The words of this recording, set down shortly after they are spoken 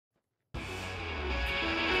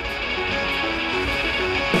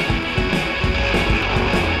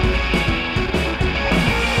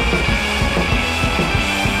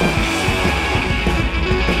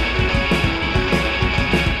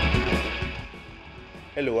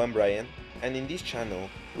Hello, I'm Bryan, and in this channel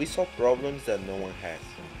we solve problems that no one has.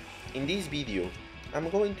 In this video, I'm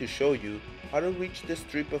going to show you how to reach the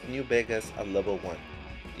strip of New Vegas at level 1.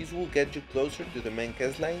 This will get you closer to the main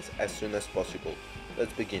quest lines as soon as possible.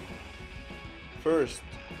 Let's begin. First,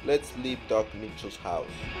 let's leave Doc Mitchell's house.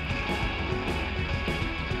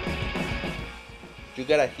 You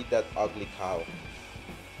gotta hit that ugly cow.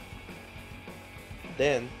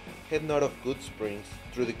 Then, head north of Good Springs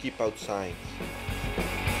through the keep out signs.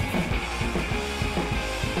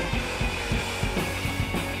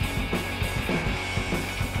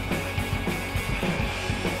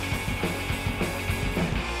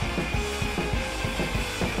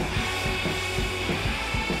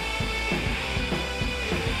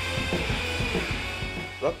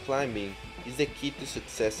 Rock climbing is the key to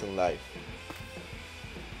success in life.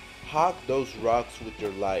 Hug those rocks with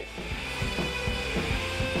your life.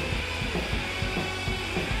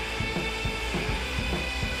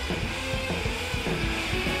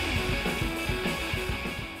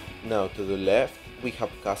 Now to the left we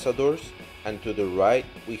have Cazadors, and to the right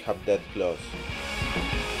we have Deathclaws.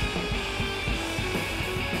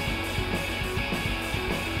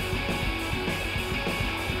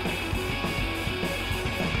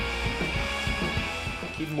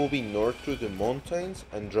 Keep moving north through the mountains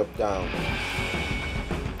and drop down.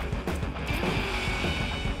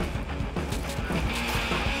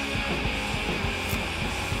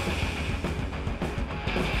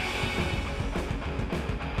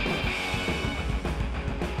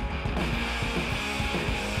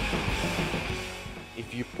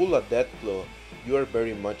 If you pull a Deathclaw, you are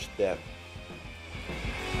very much dead.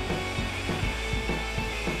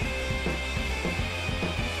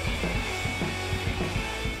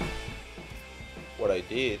 What I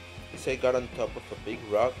did is I got on top of a big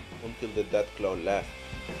rock until the Deathclaw left.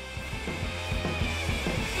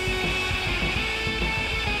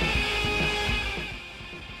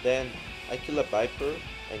 Then I killed a viper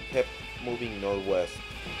and kept moving northwest.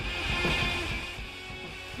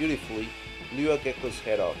 Beautifully blew a gecko's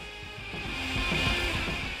head off.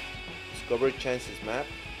 Discovered Chance's map.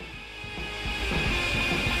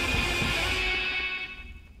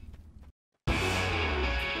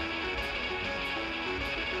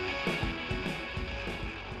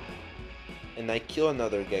 And I kill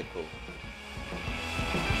another gecko.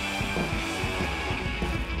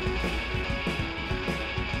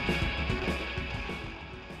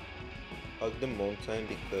 Hug the mountain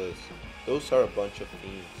because those are a bunch of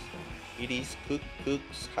fiends. It is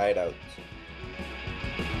Cook's hideout.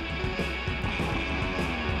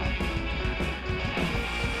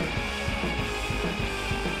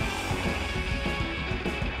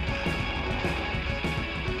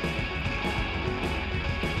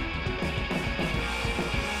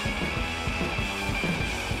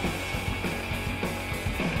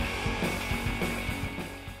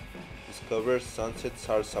 Discover Sunset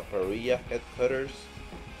Sarsaparilla headquarters.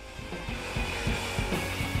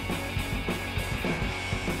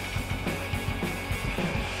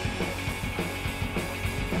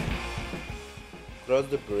 Cross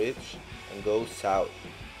the bridge and go south.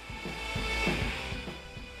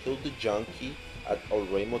 Kill the junkie at All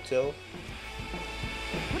Ray Motel.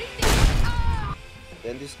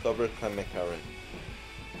 Then discover Camp McCarran.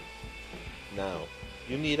 Now,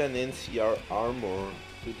 you need an NCR Armor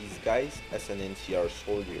to disguise as an NCR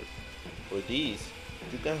soldier. For this,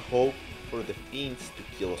 you can hope for the Fiends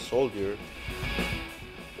to kill a soldier,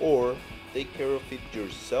 or take care of it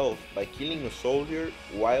yourself by killing a soldier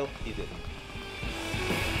while hidden.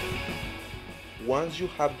 Once you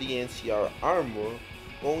have the NCR Armor,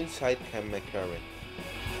 go inside Camp McCarran.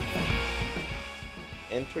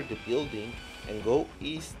 Enter the building and go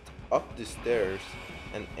east up the stairs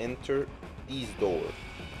and enter this door.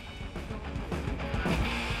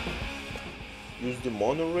 Use the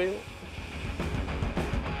monorail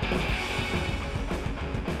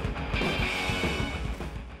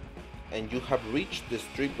and you have reached the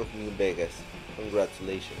strip of New Vegas.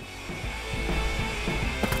 Congratulations.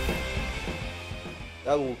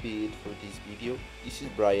 That will be it for this video. This is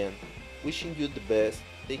Bryan, wishing you the best.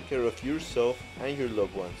 Take care of yourself and your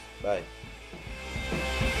loved ones. Bye.